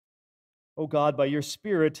O God, by your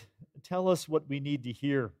Spirit, tell us what we need to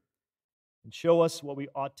hear and show us what we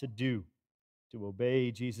ought to do to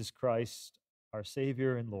obey Jesus Christ, our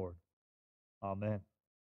Savior and Lord. Amen.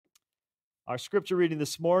 Our scripture reading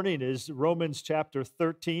this morning is Romans chapter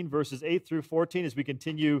 13, verses 8 through 14, as we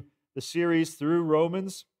continue the series through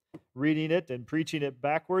Romans, reading it and preaching it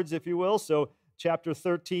backwards, if you will. So, chapter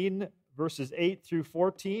 13, verses 8 through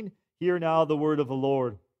 14, hear now the word of the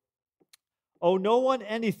Lord. Owe no one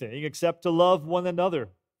anything except to love one another,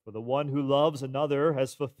 for the one who loves another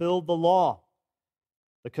has fulfilled the law.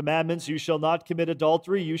 The commandments, you shall not commit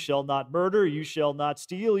adultery, you shall not murder, you shall not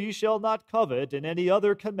steal, you shall not covet, and any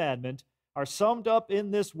other commandment are summed up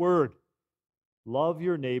in this word: love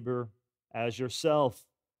your neighbor as yourself.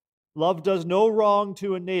 Love does no wrong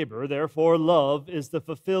to a neighbor, therefore love is the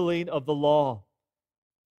fulfilling of the law.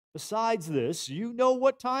 Besides this, you know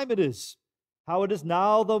what time it is, how it is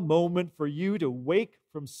now the moment for you to wake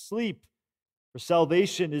from sleep. For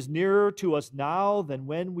salvation is nearer to us now than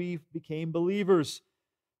when we became believers.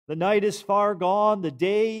 The night is far gone, the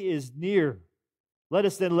day is near. Let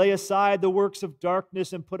us then lay aside the works of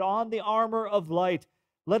darkness and put on the armor of light.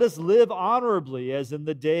 Let us live honorably as in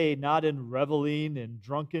the day, not in reveling and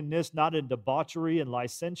drunkenness, not in debauchery and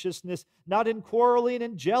licentiousness, not in quarreling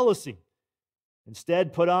and jealousy.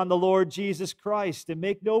 Instead, put on the Lord Jesus Christ and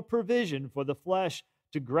make no provision for the flesh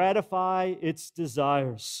to gratify its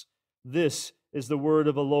desires. This is the word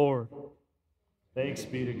of the Lord. Thanks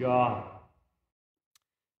be to God.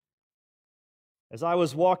 As I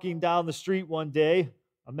was walking down the street one day,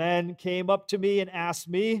 a man came up to me and asked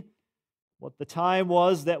me what the time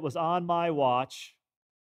was that was on my watch.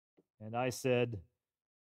 And I said,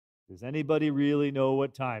 does anybody really know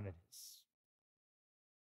what time it is?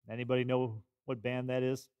 Anybody know what band that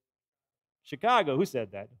is? Chicago. Who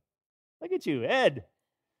said that? Look at you, Ed.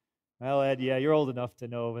 Well, Ed, yeah, you're old enough to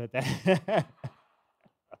know that.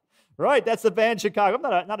 Right, that's the band Chicago.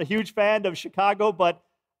 I'm not a huge fan of Chicago, but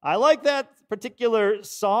I like that particular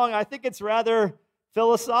song. I think it's rather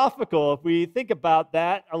philosophical if we think about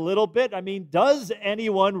that a little bit. I mean, does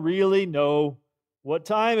anyone really know what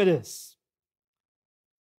time it is?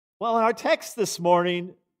 Well, in our text this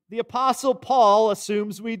morning, the Apostle Paul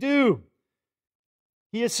assumes we do.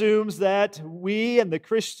 He assumes that we and the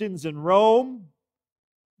Christians in Rome,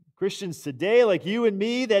 Christians today like you and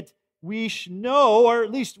me, that we know, or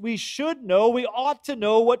at least we should know, we ought to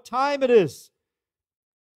know what time it is.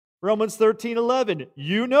 Romans 13:11,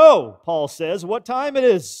 you know, Paul says, what time it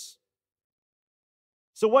is.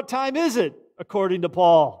 So what time is it, according to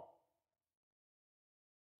Paul?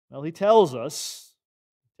 Well, he tells us,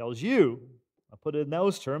 tells you, I'll put it in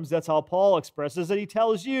those terms, that's how Paul expresses it. He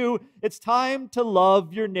tells you it's time to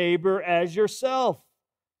love your neighbor as yourself.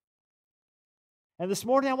 And this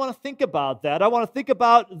morning I want to think about that. I want to think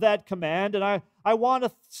about that command, and I want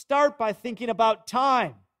to start by thinking about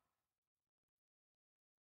time.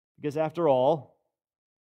 Because after all,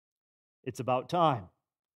 it's about time.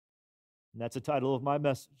 And that's the title of my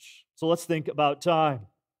message. So let's think about time.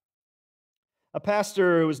 A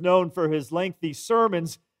pastor who was known for his lengthy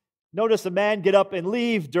sermons noticed a man get up and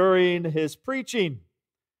leave during his preaching,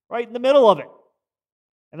 right in the middle of it.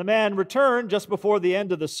 And the man returned just before the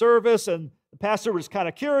end of the service, and the pastor was kind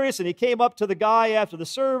of curious, and he came up to the guy after the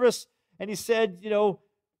service, and he said,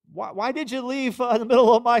 why did you leave in the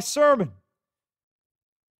middle of my sermon?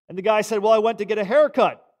 And the guy said, well, I went to get a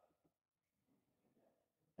haircut.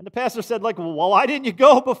 And the pastor said, well, why didn't you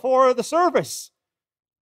go before the service?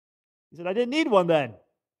 He said, I didn't need one then.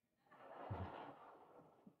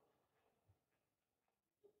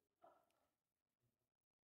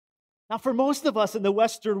 Now, for most of us in the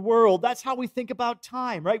Western world, that's how we think about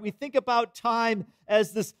time, right? We think about time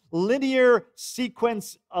as this linear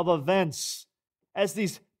sequence of events, as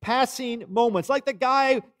these passing moments, like the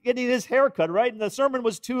guy getting his haircut, right? And the sermon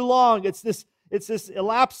was too long. It's this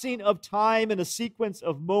elapsing of time in a sequence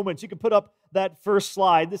of moments. You can put up that first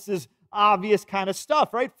slide. This is obvious kind of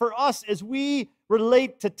stuff, right? For us, as we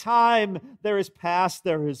relate to time, there is past,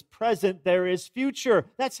 there is present, there is future.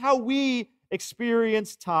 That's how we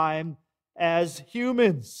experience time as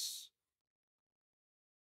humans.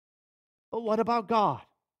 But what about God?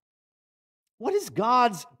 What is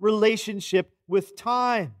God's relationship with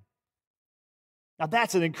time? Now,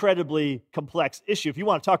 that's an incredibly complex issue. If you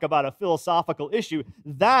want to talk about a philosophical issue,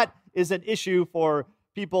 that is an issue for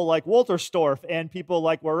people like Wolterstorff and people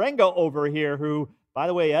like Warenga over here who, by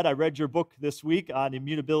the way, Ed, I read your book this week on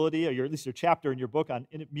immutability, or at least your chapter in your book on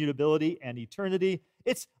immutability and eternity.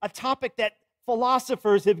 It's a topic that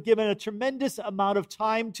philosophers have given a tremendous amount of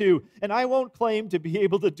time to, and I won't claim to be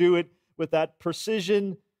able to do it with that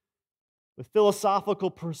precision, with philosophical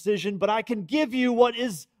precision, but I can give you what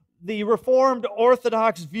is the Reformed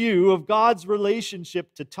Orthodox view of God's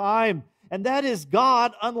relationship to time. And that is,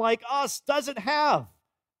 God, unlike us, doesn't have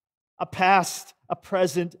a past, a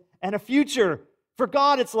present, and a future. For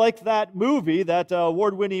God, it's like that movie, that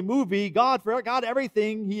award-winning movie, for God,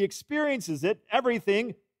 everything, He experiences it,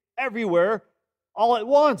 everything, everywhere, all at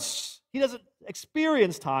once. He doesn't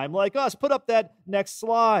experience time like us. Put up that next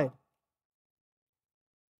slide.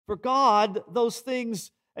 For God, those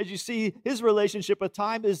things, as you see, His relationship with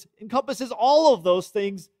time encompasses all of those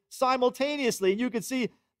things simultaneously. And you can see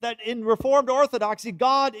that in Reformed Orthodoxy,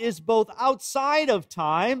 God is both outside of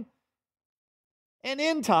time and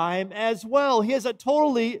in time as well. He has a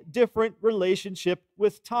totally different relationship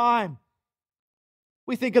with time.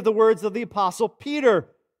 We think of the words of the Apostle Peter.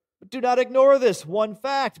 But do not ignore this one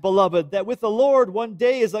fact, beloved, that with the Lord 1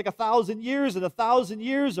 day is like 1,000 years, and 1,000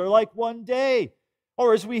 years are like 1 day.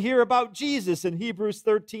 Or as we hear about Jesus in Hebrews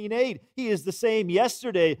 13:8, He is the same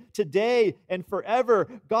yesterday, today, and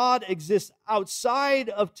forever. God exists outside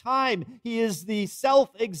of time. He is the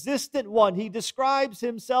self-existent one. He describes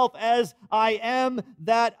Himself as I am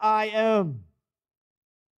that I am.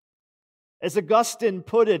 As Augustine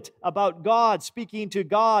put it about God, speaking to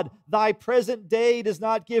God, thy present day does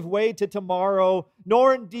not give way to tomorrow,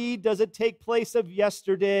 nor indeed does it take place of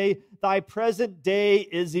yesterday. Thy present day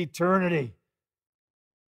is eternity.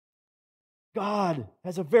 God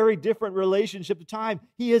has a very different relationship to time.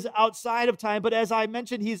 He is outside of time, but as I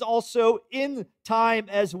mentioned, He's also in time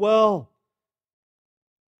as well.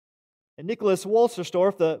 And Nicholas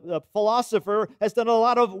Wolterstorff, the philosopher, has done a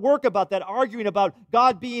lot of work about that, arguing about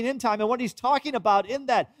God being in time. And what he's talking about in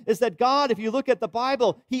that is that God, if you look at the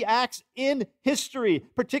Bible, He acts in history,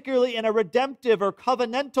 particularly in a redemptive or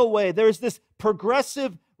covenantal way. There's this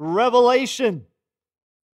progressive revelation.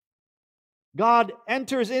 God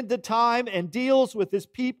enters into time and deals with His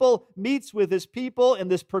people, meets with His people in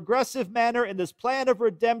this progressive manner, in this plan of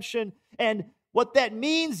redemption. And what that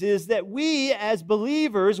means is that we as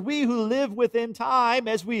believers, we who live within time,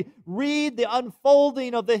 as we read the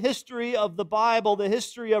unfolding of the history of the Bible, the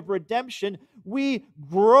history of redemption, we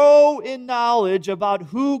grow in knowledge about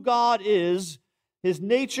who God is, His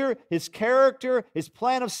nature, His character, His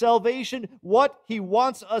plan of salvation, what He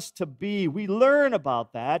wants us to be. We learn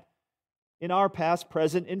about that in our past,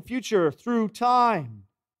 present, and future through time.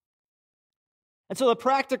 And so the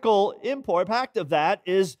practical impact of that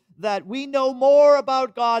is that we know more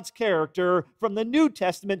about God's character from the New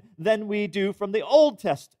Testament than we do from the Old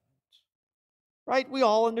Testament. Right? We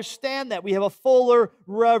all understand that. We have a fuller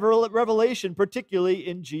revelation, particularly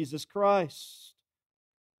in Jesus Christ.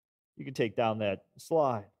 You can take down that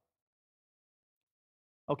slide.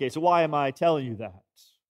 Okay, so why am I telling you that?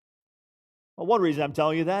 Well, one reason I'm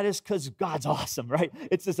telling you that is because God's awesome, right?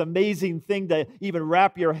 It's this amazing thing to even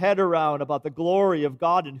wrap your head around about the glory of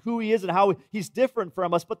God and who He is and how He's different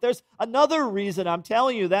from us. But there's another reason I'm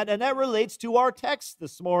telling you that, and that relates to our text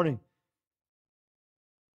this morning.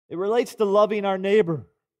 It relates to loving our neighbor.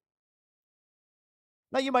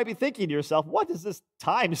 Now, you might be thinking to yourself, what does this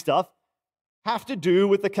time stuff have to do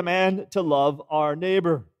with the command to love our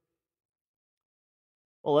neighbor?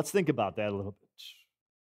 Well, let's think about that a little bit.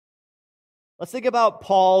 Let's think about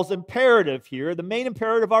Paul's imperative here. The main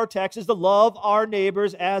imperative of our text is to love our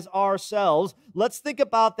neighbors as ourselves. Let's think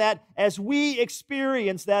about that as we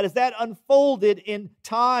experience that, as that unfolded in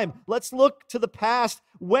time. Let's look to the past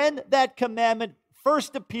when that commandment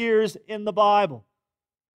first appears in the Bible.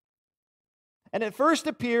 And it first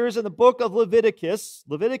appears in the book of Leviticus,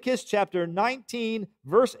 Leviticus chapter 19,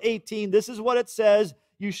 verse 18. This is what it says: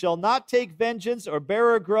 "You shall not take vengeance or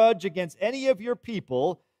bear a grudge against any of your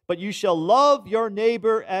people, but you shall love your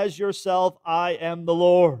neighbor as yourself. I am the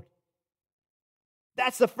Lord."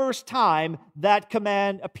 That's the first time that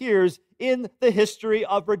command appears in the history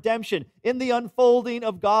of redemption, in the unfolding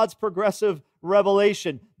of God's progressive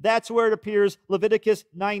revelation. That's where it appears, Leviticus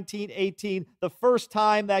 19:18, the first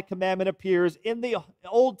time that commandment appears in the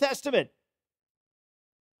Old Testament.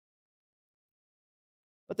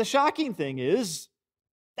 But the shocking thing is,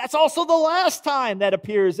 that's also the last time that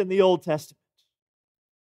appears in the Old Testament.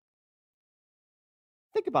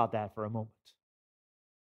 Think about that for a moment.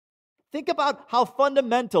 Think about how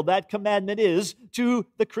fundamental that commandment is to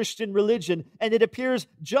the Christian religion. And it appears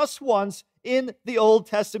just once in the Old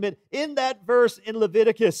Testament, in that verse in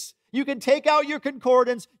Leviticus. You can take out your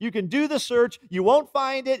concordance, you can do the search, you won't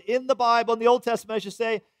find it in the Bible, in the Old Testament, I should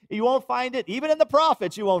say. You won't find it, even in the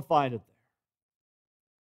prophets, you won't find it there.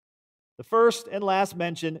 The first and last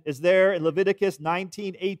mention is there in Leviticus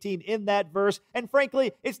 19:18 in that verse. And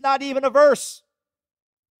frankly, it's not even a verse.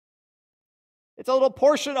 It's a little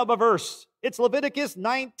portion of a verse. It's Leviticus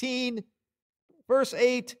 19, verse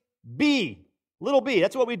 8b. Little b.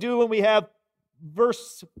 That's what we do when we have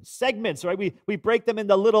verse segments, right? We break them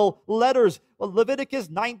into little letters. Well, Leviticus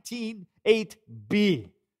 19, 8b.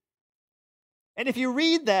 And if you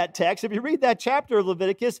read that text, if you read that chapter of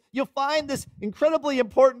Leviticus, you'll find this incredibly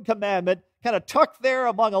important commandment kind of tucked there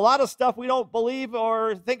among a lot of stuff we don't believe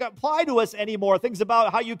or think apply to us anymore. Things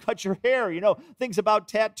about how you cut your hair, things about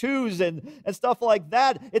tattoos and stuff like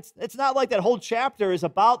that. It's not like that whole chapter is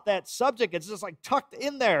about that subject. It's just like tucked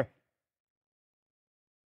in there.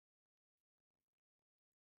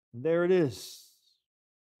 And there it is.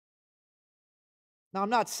 Now, I'm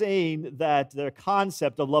not saying that the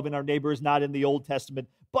concept of loving our neighbor is not in the Old Testament,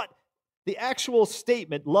 but the actual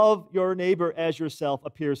statement, love your neighbor as yourself,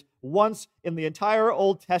 appears once in the entire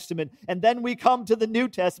Old Testament. And then we come to the New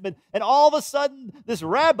Testament, and all of a sudden, this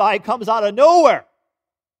rabbi comes out of nowhere.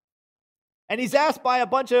 And he's asked by a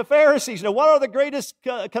bunch of Pharisees, what are the greatest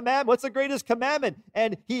commandment? What's the greatest commandment?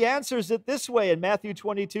 And he answers it this way in Matthew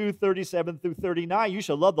 22, 37 through 39. You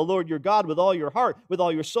shall love the Lord your God with all your heart, with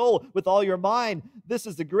all your soul, with all your mind. This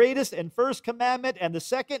is the greatest and first commandment, and the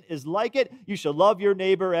second is like it. You shall love your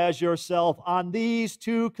neighbor as yourself. On these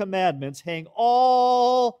two commandments hang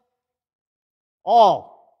all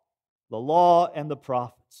the law and the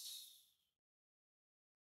prophets.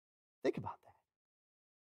 Think about that.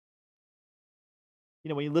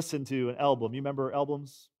 When you listen to an album, you remember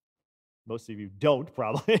albums? Most of you don't,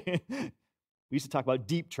 probably. We used to talk about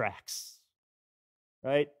deep tracks,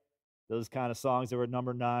 right? Those kind of songs that were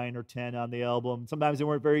number 9 or 10 on the album. Sometimes they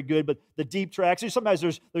weren't very good, but the deep tracks, sometimes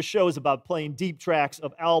there's shows about playing deep tracks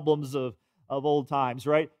of albums of old times,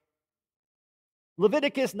 right?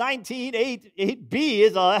 Leviticus 19,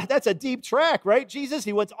 8b, that's a deep track, right? Jesus,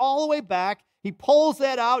 he went all the way back. He pulls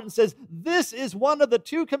that out and says, this is one of the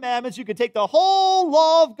two commandments. You can take the whole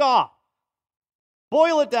law of God,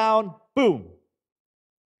 boil it down, boom.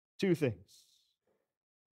 2 things.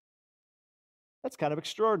 That's kind of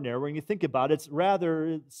extraordinary when you think about it. It's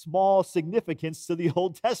rather small significance to the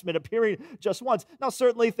Old Testament appearing just once. Now,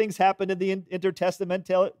 certainly things happened in the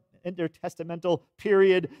intertestamental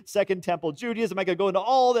period, Second Temple Judaism. I could go into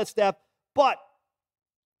all that stuff, but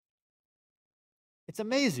it's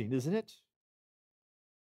amazing, isn't it?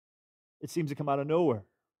 It seems to come out of nowhere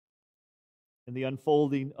in the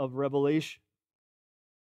unfolding of Revelation.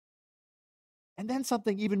 And then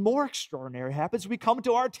something even more extraordinary happens. We come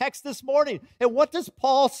to our text this morning. And what does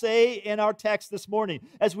Paul say in our text this morning?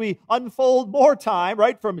 As we unfold more time,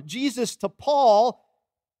 right, from Jesus to Paul,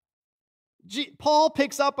 Paul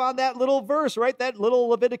picks up on that little verse, right, that little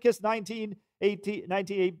Leviticus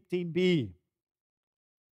 19:18b.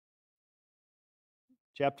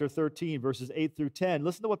 Chapter 13, verses 8 through 10.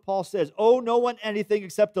 Listen to what Paul says. Owe no one anything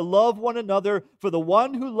except to love one another, for the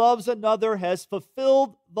one who loves another has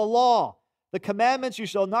fulfilled the law. The commandments, you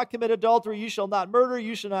shall not commit adultery, you shall not murder,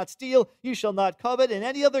 you shall not steal, you shall not covet, and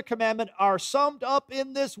any other commandment are summed up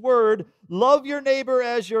in this word, love your neighbor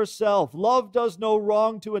as yourself. Love does no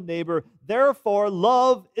wrong to a neighbor. Therefore,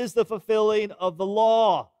 love is the fulfilling of the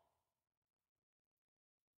law.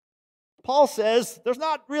 Paul says there's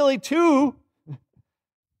not really two.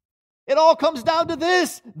 It all comes down to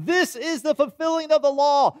this. This is the fulfilling of the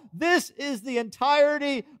law. This is the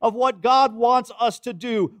entirety of what God wants us to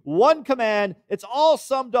do. One command. It's all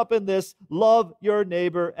summed up in this. Love your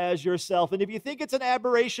neighbor as yourself. And if you think it's an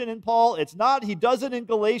aberration in Paul, it's not. He does it in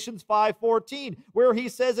Galatians 5:14, where he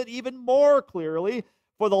says it even more clearly.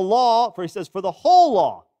 For the whole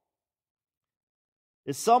law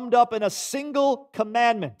is summed up in a single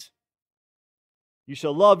commandment. You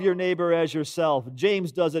shall love your neighbor as yourself.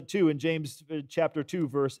 James does it too in James chapter 2,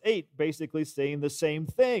 verse 8, basically saying the same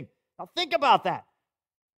thing. Now think about that.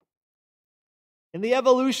 In the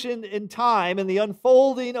evolution in time, in the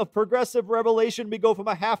unfolding of progressive revelation, we go from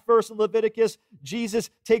a half verse in Leviticus. Jesus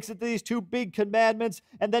takes it to these 2 big commandments,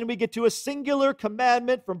 and then we get to a singular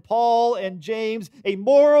commandment from Paul and James, a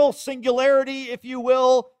moral singularity, if you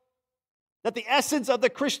will. That the essence of the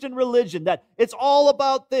Christian religion, that it's all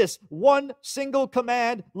about this one single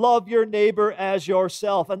command, love your neighbor as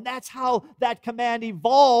yourself. And that's how that command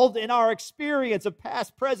evolved in our experience of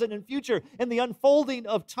past, present, and future in the unfolding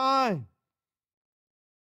of time.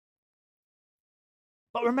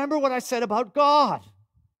 But remember what I said about God.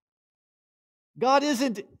 God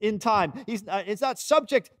isn't in time. It's not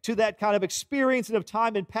subject to that kind of experience of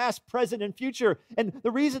time in past, present, and future. And the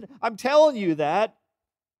reason I'm telling you that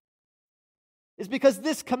is because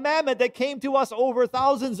this commandment that came to us over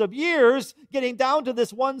thousands of years, getting down to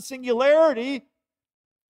this one singularity,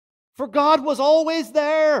 For God was always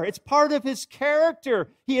there. It's part of his character.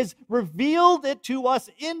 He has revealed it to us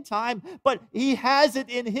in time, but he has it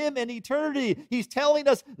in him in eternity. He's telling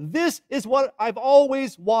us, this is what I've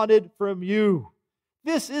always wanted from you.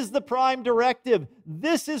 This is the prime directive.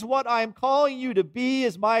 This is what I'm calling you to be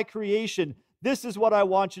as my creation. This is what I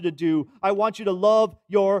want you to do. I want you to love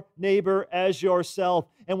your neighbor as yourself.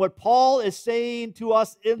 And what Paul is saying to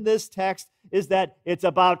us in this text is that it's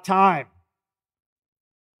about time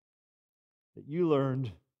that you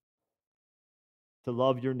learned to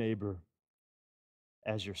love your neighbor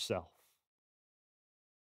as yourself.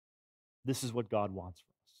 This is what God wants from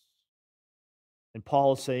us. And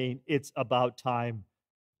Paul is saying it's about time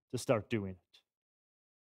to start doing it.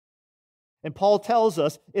 And Paul tells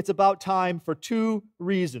us it's about time for two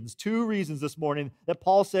reasons this morning that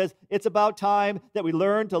Paul says it's about time that we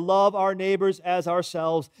learn to love our neighbors as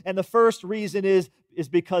ourselves. And the first reason is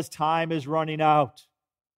because time is running out.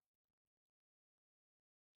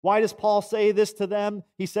 Why does Paul say this to them?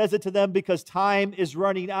 He says it to them because time is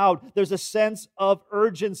running out. There's a sense of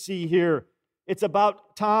urgency here. It's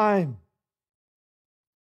about time.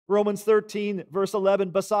 Romans 13, verse 11,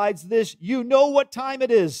 besides this, you know what time it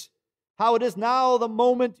is, how it is now the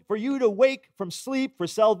moment for you to wake from sleep, for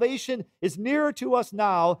salvation is nearer to us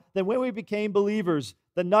now than when we became believers.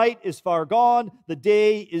 The night is far gone, the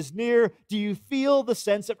day is near. Do you feel the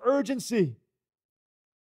sense of urgency?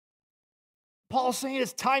 Paul's saying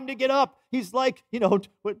it's time to get up. He's like,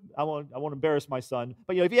 I won't embarrass my son,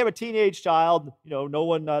 but if you have a teenage child, no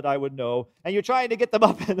one that I would know, and you're trying to get them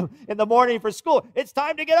up in the morning for school, it's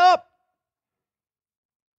time to get up.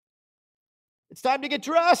 It's time to get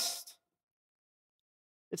dressed.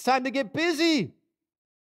 It's time to get busy.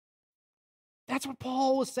 That's what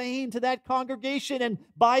Paul was saying to that congregation, and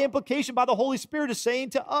by implication, by the Holy Spirit, is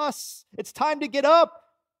saying to us. It's time to get up.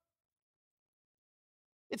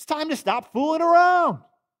 It's time to stop fooling around.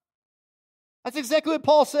 That's exactly what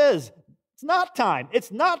Paul says. It's not time. It's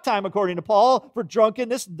not time, according to Paul, for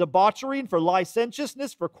drunkenness, debauchery, and for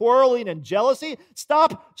licentiousness, for quarreling and jealousy.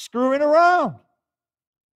 Stop screwing around.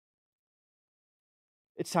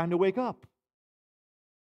 It's time to wake up.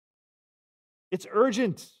 It's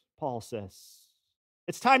urgent, Paul says.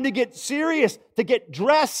 It's time to get serious, to get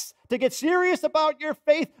dressed, to get serious about your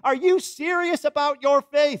faith. Are you serious about your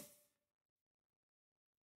faith?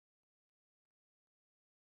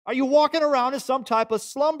 Are you walking around in some type of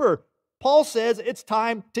slumber? Paul says it's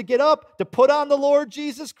time to get up, to put on the Lord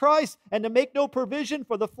Jesus Christ, and to make no provision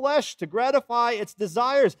for the flesh to gratify its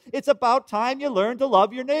desires. It's about time you learn to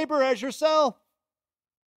love your neighbor as yourself.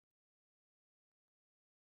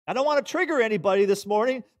 I don't want to trigger anybody this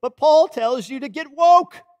morning, but Paul tells you to get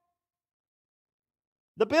woke.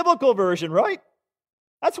 The biblical version, right?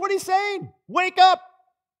 That's what he's saying. Wake up.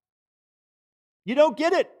 You don't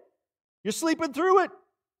get it. You're sleeping through it.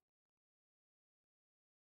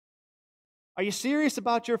 Are you serious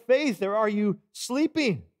about your faith, or are you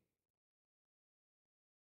sleeping?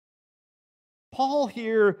 Paul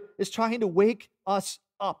here is trying to wake us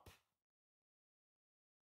up.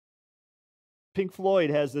 Pink Floyd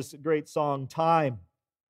has this great song, Time.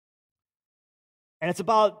 And it's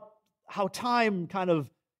about how time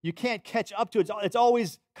you can't catch up to it. It's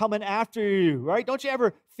always coming after you, right? Don't you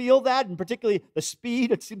ever feel that? And particularly the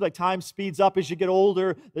speed, it seems like time speeds up as you get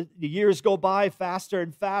older. The years go by faster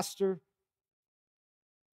and faster.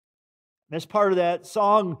 There's part of that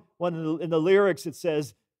song, in the lyrics, it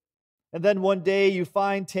says, and then one day you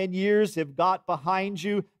find 10 years have got behind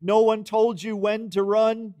you. No one told you when to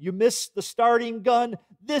run. You missed the starting gun.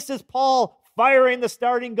 This is Paul firing the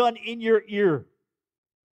starting gun in your ear.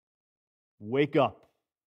 Wake up.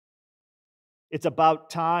 It's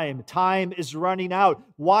about time. Time is running out.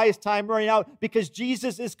 Why is time running out? Because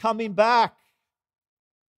Jesus is coming back.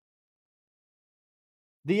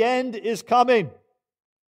 The end is coming.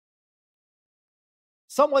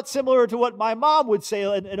 Somewhat similar to what my mom would say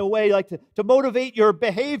in a way, like to motivate your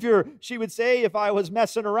behavior. She would say, if I was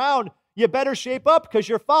messing around, you better shape up because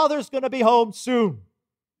your father's going to be home soon.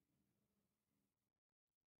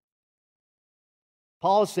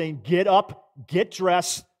 Paul is saying, get up, get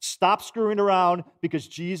dressed, stop screwing around because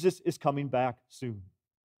Jesus is coming back soon.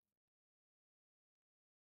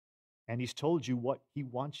 And he's told you what he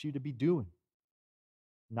wants you to be doing.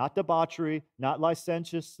 Not debauchery, not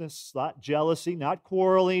licentiousness, not jealousy, not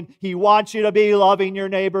quarreling. He wants you to be loving your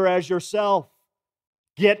neighbor as yourself.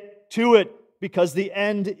 Get to it because the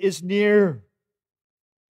end is near.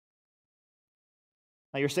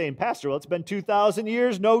 Now you're saying, Pastor, well, it's been 2,000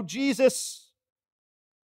 years, no Jesus.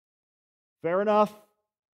 Fair enough.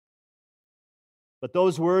 But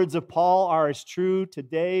those words of Paul are as true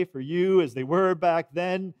today for you as they were back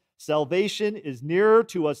then. Salvation is nearer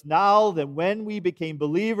to us now than when we became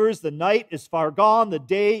believers. The night is far gone, the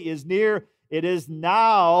day is near. It is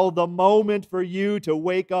now the moment for you to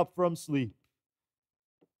wake up from sleep.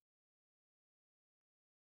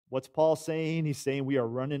 What's Paul saying? He's saying we are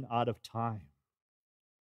running out of time.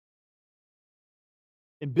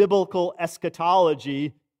 In biblical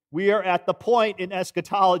eschatology, we are at the point in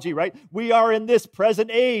eschatology, right? We are in this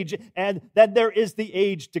present age, and then there is the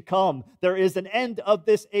age to come. There is an end of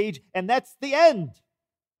this age, and that's the end.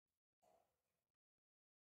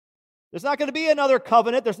 There's not going to be another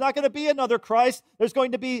covenant. There's not going to be another Christ. There's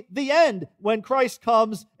going to be the end when Christ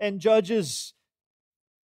comes and judges.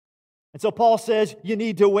 And so Paul says, you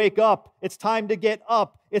need to wake up. It's time to get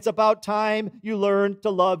up. It's about time you learn to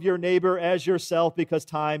love your neighbor as yourself because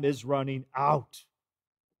time is running out.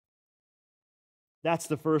 That's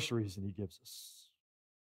the first reason he gives us.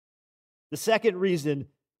 The second reason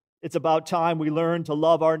it's about time we learn to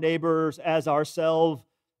love our neighbors as ourselves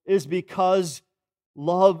is because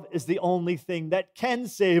love is the only thing that can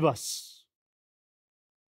save us.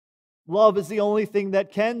 Love is the only thing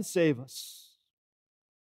that can save us.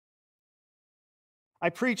 I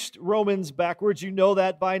preached Romans backwards. You know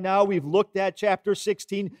that by now. We've looked at chapter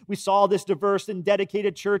 16. We saw this diverse and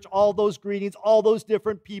dedicated church, all those greetings, all those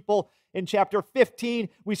different people. In chapter 15,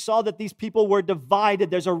 we saw that these people were divided.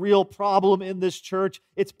 There's a real problem in this church.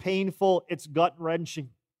 It's painful. It's gut-wrenching.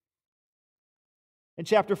 In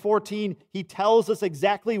chapter 14, he tells us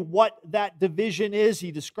exactly what that division is.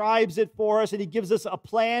 He describes it for us, and he gives us a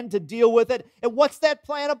plan to deal with it. And what's that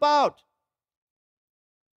plan about?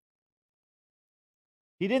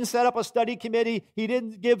 He didn't set up a study committee. He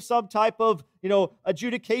didn't give some type of,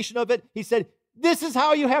 adjudication of it. He said, this is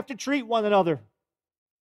how you have to treat one another.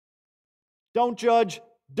 Don't judge.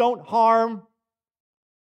 Don't harm.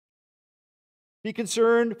 Be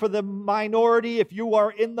concerned for the minority if you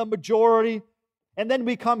are in the majority. And then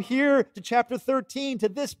we come here to chapter 13, to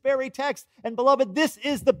this very text. And beloved, this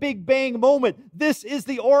is the Big Bang moment. This is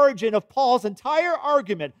the origin of Paul's entire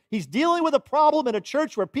argument. He's dealing with a problem in a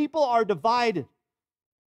church where people are divided.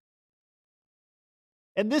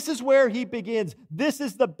 And this is where he begins. This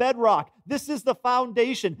is the bedrock. This is the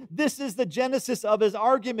foundation. This is the genesis of his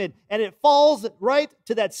argument. And it falls right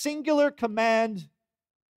to that singular command,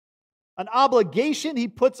 an obligation he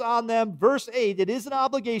puts on them. Verse 8, it is an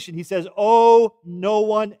obligation. He says, owe no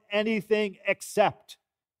one anything except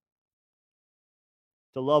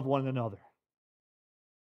to love one another.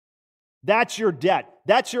 That's your debt.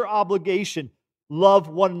 That's your obligation. Love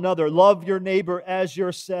one another. Love your neighbor as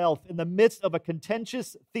yourself. In the midst of a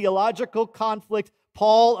contentious theological conflict,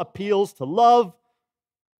 Paul appeals to love.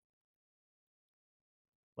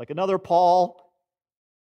 Like another Paul,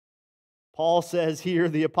 Paul says here,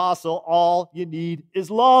 the apostle, all you need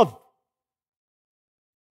is love.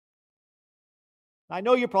 I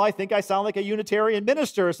know you probably think I sound like a Unitarian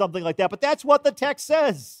minister or something like that, but that's what the text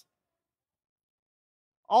says.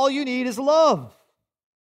 All you need is love.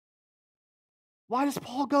 Why does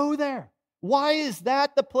Paul go there? Why is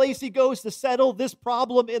that the place he goes to settle this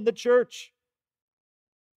problem in the church?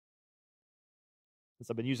 Since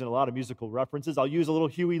I've been using a lot of musical references, I'll use a little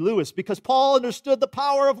Huey Lewis, because Paul understood the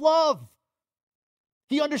power of love.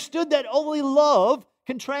 He understood that only love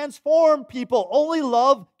can transform people. Only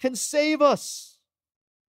love can save us.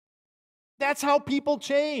 That's how people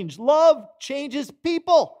change. Love changes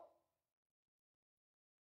people.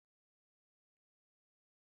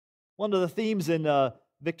 One of the themes in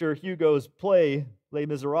Victor Hugo's play, Les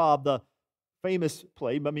Miserables, the famous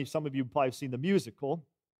play, some of you probably have seen the musical.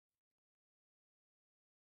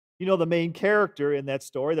 You know the main character in that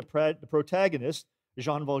story, the protagonist,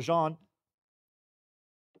 Jean Valjean.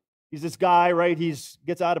 He's this guy, right? He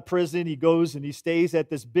gets out of prison. He goes and he stays at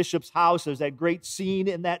this bishop's house. There's that great scene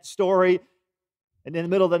in that story. And in the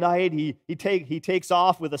middle of the night, he takes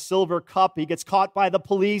off with a silver cup. He gets caught by the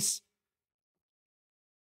police,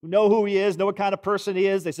 who know who he is, know what kind of person he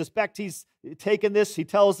is. They suspect he's taken this. He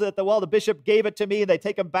tells that, the bishop gave it to me. And they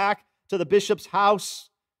take him back to the bishop's house.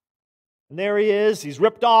 And there he is. He's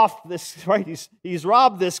ripped off this, right? He's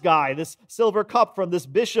robbed this guy, this silver cup from this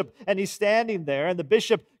bishop. And he's standing there. And the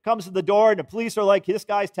bishop comes to the door. And the police are like, this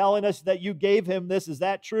guy's telling us that you gave him this. Is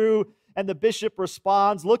that true? And the bishop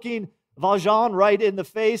responds, looking Valjean right in the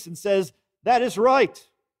face, and says, that is right.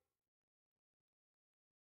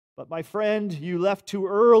 But my friend, you left too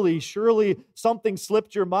early. Surely something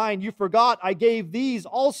slipped your mind. You forgot I gave these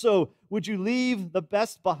also. Would you leave the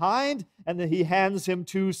best behind? And then he hands him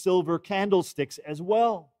 2 silver candlesticks as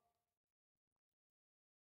well.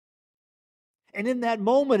 And in that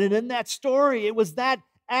moment and in that story, it was that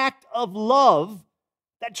act of love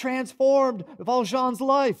that transformed Valjean's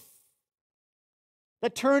life.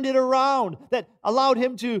 that turned it around, that allowed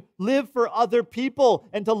him to live for other people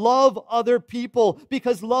and to love other people,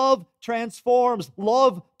 because love transforms.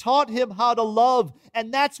 Love taught him how to love,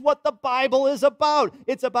 and that's what the Bible is about.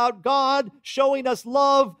 It's about God showing us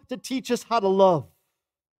love to teach us how to love.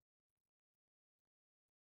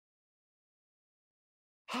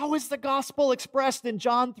 How is the gospel expressed in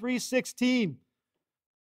John 3:16?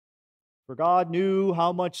 For God knew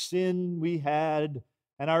how much sin we had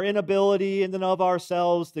and our inability in and of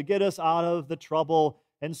ourselves to get us out of the trouble.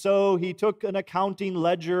 And so he took an accounting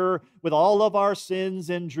ledger with all of our sins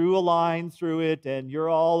and drew a line through it, and you're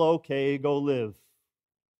all okay, go live.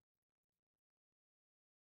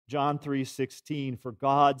 John 3:16, for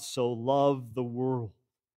God so loved the world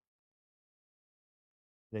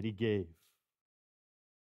that he gave.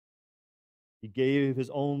 He gave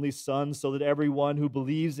his only Son so that everyone who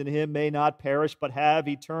believes in him may not perish but have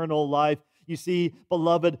eternal life. You see,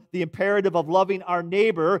 beloved, the imperative of loving our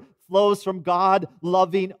neighbor flows from God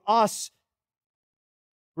loving us,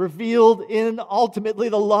 revealed in ultimately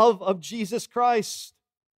the love of Jesus Christ.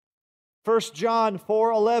 1 John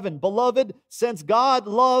 4:11, beloved, since God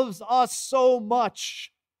loves us so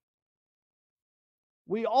much,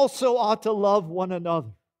 we also ought to love one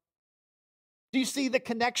another. Do you see the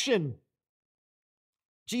connection?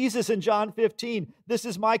 Jesus in John 15, this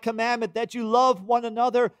is my commandment, that you love one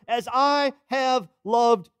another as I have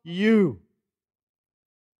loved you.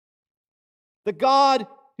 The God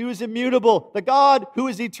who is immutable, the God who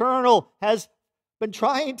is eternal, has been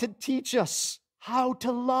trying to teach us how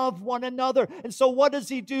to love one another. And so what does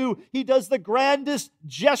he do? He does the grandest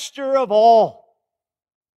gesture of all.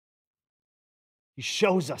 He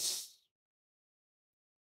shows us.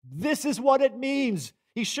 This is what it means.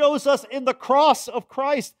 He shows us in the cross of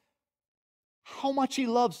Christ how much he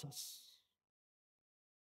loves us.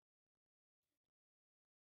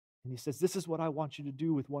 And he says, this is what I want you to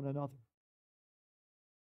do with one another.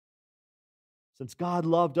 Since God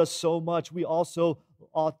loved us so much, we also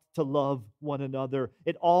ought to love one another.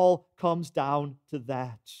 It all comes down to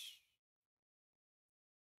that.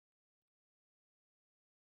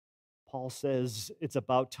 Paul says it's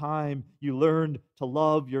about time you learned to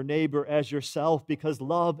love your neighbor as yourself, because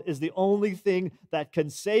love is the only thing that can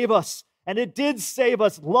save us. And it did save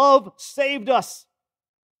us. Love saved us.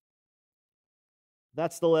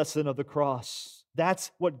 That's the lesson of the cross.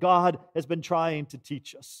 That's what God has been trying to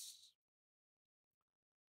teach us.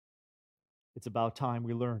 It's about time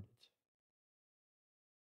we learned it.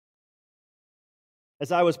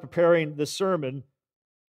 As I was preparing this sermon,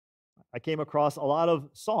 I came across a lot of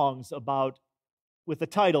songs with the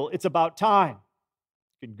title, It's About Time.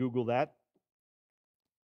 You can Google that.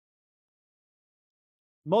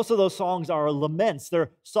 Most of those songs are laments.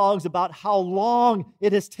 They're songs about how long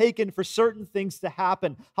it has taken for certain things to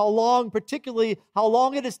happen. Particularly how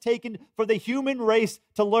long it has taken for the human race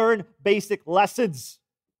to learn basic lessons,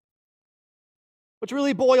 which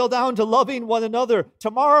really boil down to loving one another.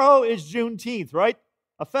 Tomorrow is Juneteenth, right?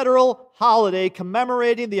 A federal holiday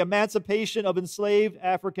commemorating the emancipation of enslaved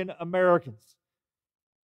African Americans.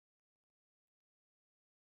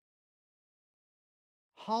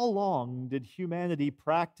 How long did humanity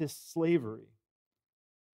practice slavery?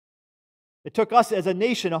 It took us as a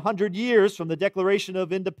nation 100 years from the Declaration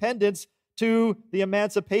of Independence to the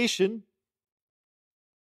emancipation.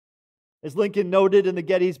 As Lincoln noted in the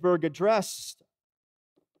Gettysburg Address,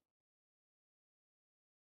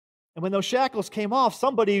 and when those shackles came off,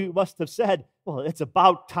 somebody must have said, well, it's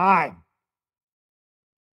about time.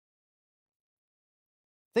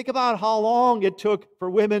 Think about how long it took for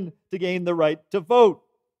women to gain the right to vote.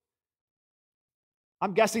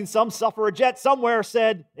 I'm guessing some suffragette somewhere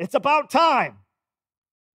said, it's about time.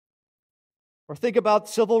 Or think about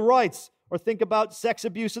civil rights, or think about sex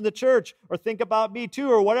abuse in the church, or think about Me Too,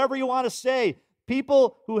 or whatever you want to say.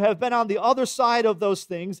 People who have been on the other side of those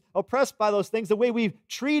things, oppressed by those things, the way we've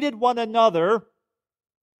treated one another,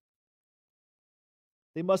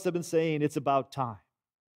 they must have been saying, it's about time.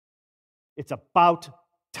 It's about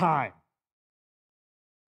time.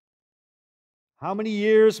 How many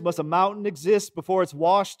years must a mountain exist before it's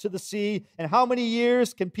washed to the sea? And how many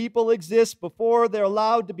years can people exist before they're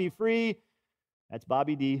allowed to be free? That's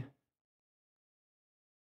Bobby D.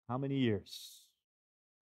 How many years?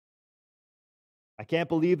 I can't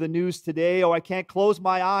believe the news today, or I can't close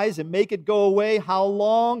my eyes and make it go away. How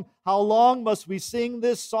long? How long must we sing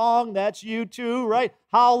this song? That's you too, right?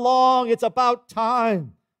 How long? It's about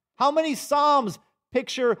time. How many Psalms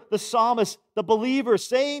picture the psalmist, the believer,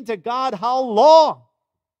 saying to God, how long?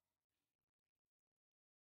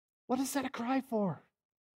 What is that a cry for?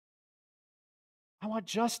 I want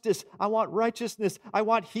justice. I want righteousness. I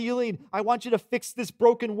want healing. I want you to fix this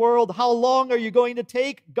broken world. How long are you going to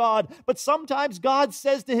take, God? But sometimes God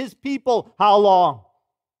says to his people, how long?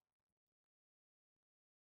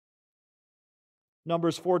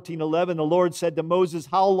 Numbers 14:11, the Lord said to Moses,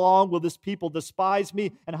 how long will this people despise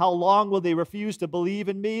me? And how long will they refuse to believe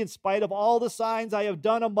in me in spite of all the signs I have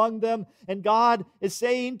done among them? And God is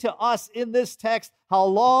saying to us in this text, how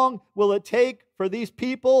long will it take for these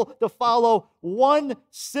people to follow one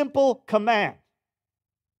simple command?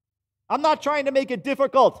 I'm not trying to make it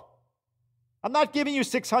difficult. I'm not giving you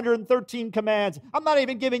 613 commands. I'm not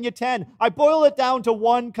even giving you 10. I boil it down to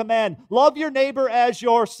one command. Love your neighbor as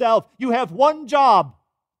yourself. You have one job.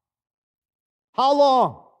 How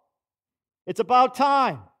long? It's about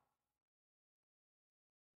time.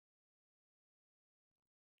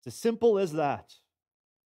 It's as simple as that.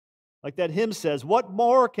 Like that hymn says, what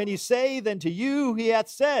more can he say than to you he hath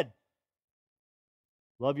said?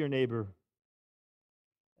 Love your neighbor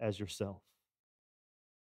as yourself.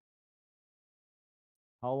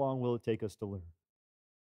 How long will it take us to learn?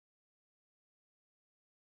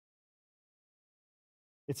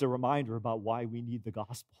 It's a reminder about why we need the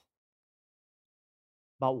gospel,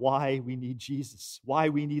 about why we need Jesus, why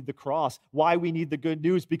we need the cross, why we need the good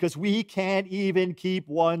news, because we can't even keep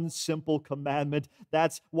one simple commandment.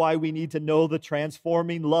 That's why we need to know the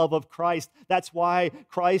transforming love of Christ. That's why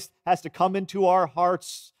Christ has to come into our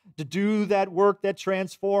hearts to do that work that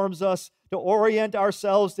transforms us, to orient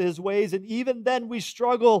ourselves to his ways, and even then we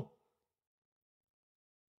struggle.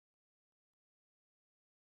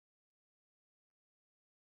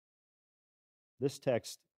 This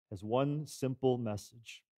text has one simple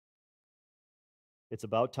message. It's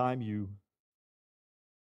about time you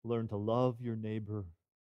learn to love your neighbor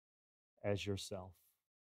as yourself.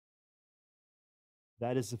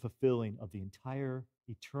 That is the fulfilling of the entire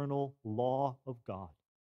eternal law of God.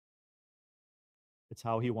 It's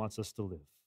how he wants us to live.